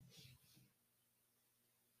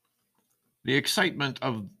The excitement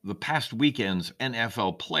of the past weekend's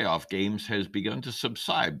NFL playoff games has begun to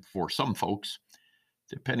subside for some folks,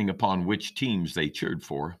 depending upon which teams they cheered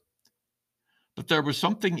for. But there was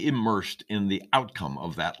something immersed in the outcome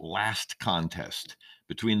of that last contest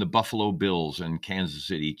between the Buffalo Bills and Kansas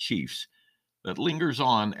City Chiefs that lingers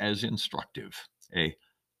on as instructive, a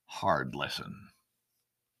hard lesson.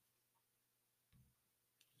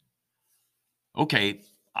 Okay,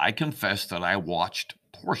 I confess that I watched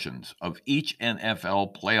portions of each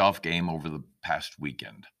NFL playoff game over the past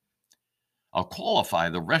weekend. I'll qualify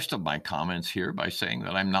the rest of my comments here by saying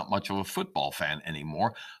that I'm not much of a football fan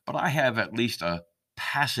anymore, but I have at least a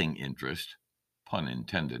passing interest, pun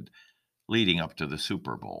intended, leading up to the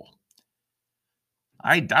Super Bowl.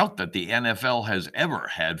 I doubt that the NFL has ever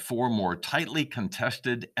had four more tightly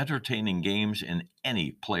contested, entertaining games in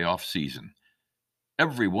any playoff season.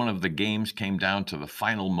 Every one of the games came down to the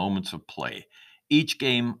final moments of play. Each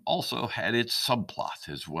game also had its subplot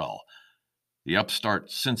as well. The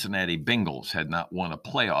upstart Cincinnati Bengals had not won a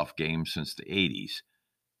playoff game since the 80s.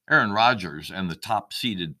 Aaron Rodgers and the top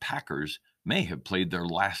seeded Packers may have played their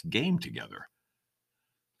last game together.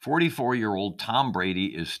 44-year-old Tom Brady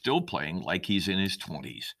is still playing like he's in his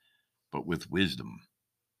 20s, but with wisdom.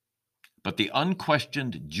 But the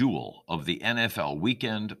unquestioned jewel of the NFL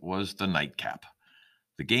weekend was the nightcap,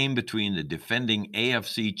 the game between the defending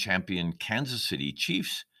AFC champion Kansas City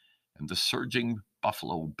Chiefs and the surging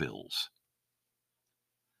Buffalo Bills.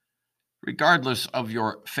 Regardless of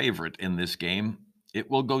your favorite in this game, it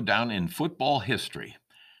will go down in football history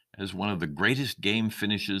as one of the greatest game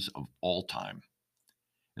finishes of all time.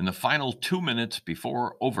 In the final 2 minutes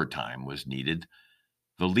before overtime was needed,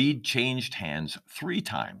 the lead changed hands three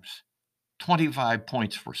times. 25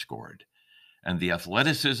 points were scored, and the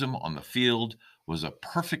athleticism on the field was a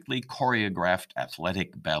perfectly choreographed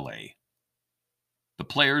athletic ballet. The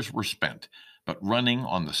players were spent, but running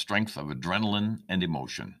on the strength of adrenaline and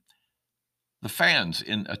emotion. The fans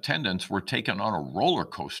in attendance were taken on a roller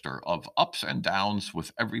coaster of ups and downs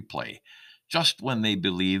with every play, just when they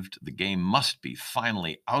believed the game must be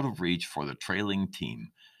finally out of reach for the trailing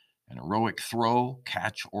team. An heroic throw,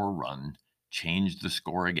 catch, or run changed the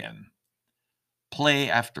score again. Play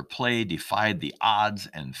after play defied the odds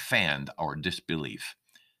and fanned our disbelief.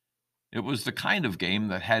 It was the kind of game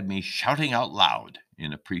that had me shouting out loud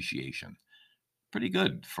in appreciation. Pretty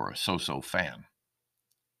good for a so-so fan.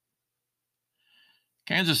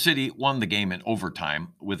 Kansas City won the game in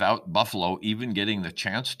overtime without Buffalo even getting the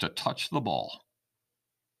chance to touch the ball.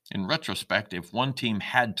 In retrospect, if one team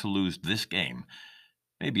had to lose this game,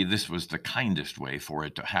 maybe this was the kindest way for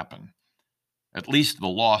it to happen. At least the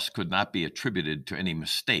loss could not be attributed to any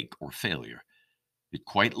mistake or failure. It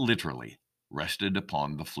quite literally rested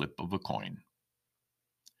upon the flip of a coin.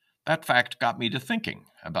 That fact got me to thinking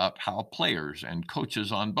about how players and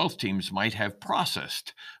coaches on both teams might have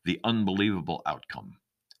processed the unbelievable outcome.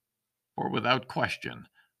 For without question,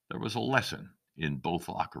 there was a lesson in both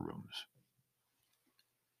locker rooms.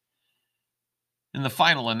 In the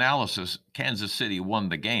final analysis, Kansas City won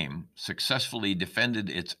the game, successfully defended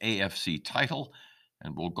its AFC title,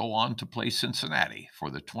 and will go on to play Cincinnati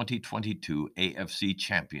for the 2022 AFC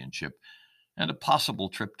Championship and a possible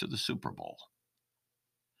trip to the Super Bowl.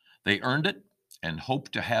 They earned it and hope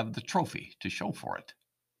to have the trophy to show for it.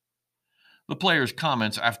 The players'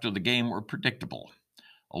 comments after the game were predictable,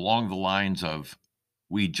 along the lines of,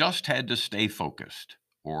 "We just had to stay focused,"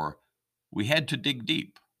 or "We had to dig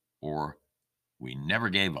deep," or "We never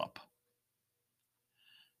gave up."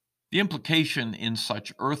 The implication in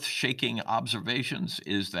such earth-shaking observations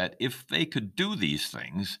is that if they could do these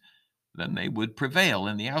things, then they would prevail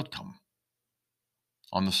in the outcome.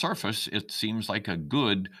 On the surface, it seems like a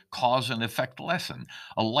good cause and effect lesson,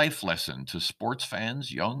 a life lesson to sports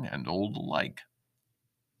fans, young and old alike.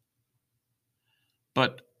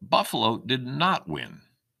 But Buffalo did not win,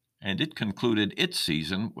 and it concluded its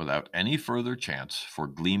season without any further chance for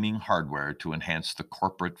gleaming hardware to enhance the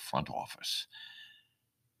corporate front office.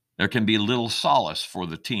 There can be little solace for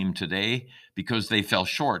the team today because they fell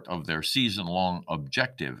short of their season-long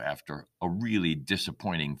objective after a really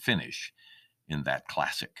disappointing finish in that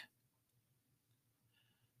classic.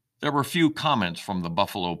 There were few comments from the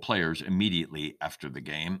Buffalo players immediately after the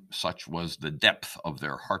game, such was the depth of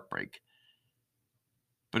their heartbreak.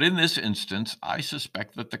 But in this instance, I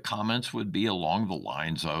suspect that the comments would be along the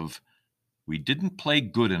lines of, "We didn't play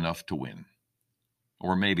good enough to win."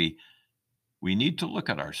 Or maybe, "We need to look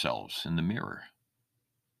at ourselves in the mirror."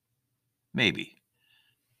 Maybe.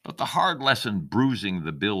 But the hard lesson bruising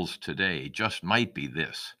the Bills today just might be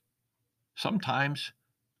this: sometimes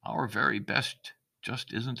our very best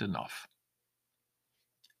just isn't enough.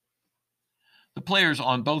 The players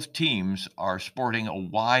on both teams are sporting a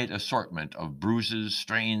wide assortment of bruises,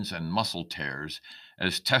 strains, and muscle tears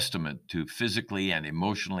as testament to physically and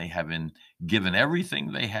emotionally having given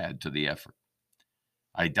everything they had to the effort.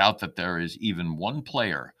 I doubt that there is even one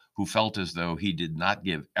player who felt as though he did not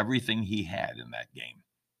give everything he had in that game.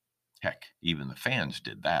 Heck, even the fans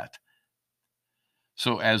did that.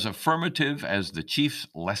 So, as affirmative as the Chiefs'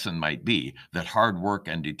 lesson might be that hard work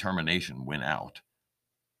and determination win out,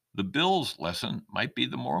 the Bills' lesson might be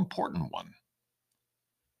the more important one.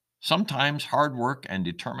 Sometimes hard work and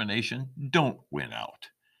determination don't win out,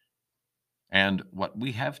 and what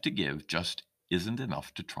we have to give just isn't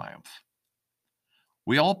enough to triumph.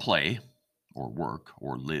 We all play, or work,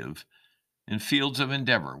 or live in fields of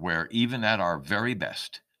endeavor where, even at our very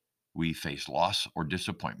best, we face loss or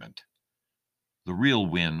disappointment. The real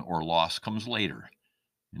win or loss comes later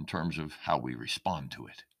in terms of how we respond to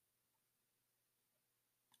it.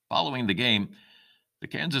 Following the game, the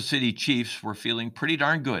Kansas City Chiefs were feeling pretty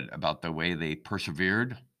darn good about the way they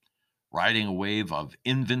persevered, riding a wave of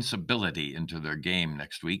invincibility into their game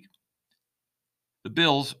next week. The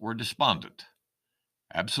Bills were despondent,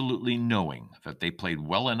 absolutely knowing that they played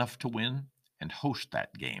well enough to win and host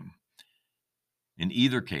that game. In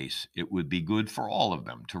either case, it would be good for all of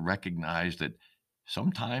them to recognize that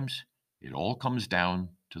sometimes it all comes down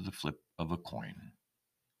to the flip of a coin.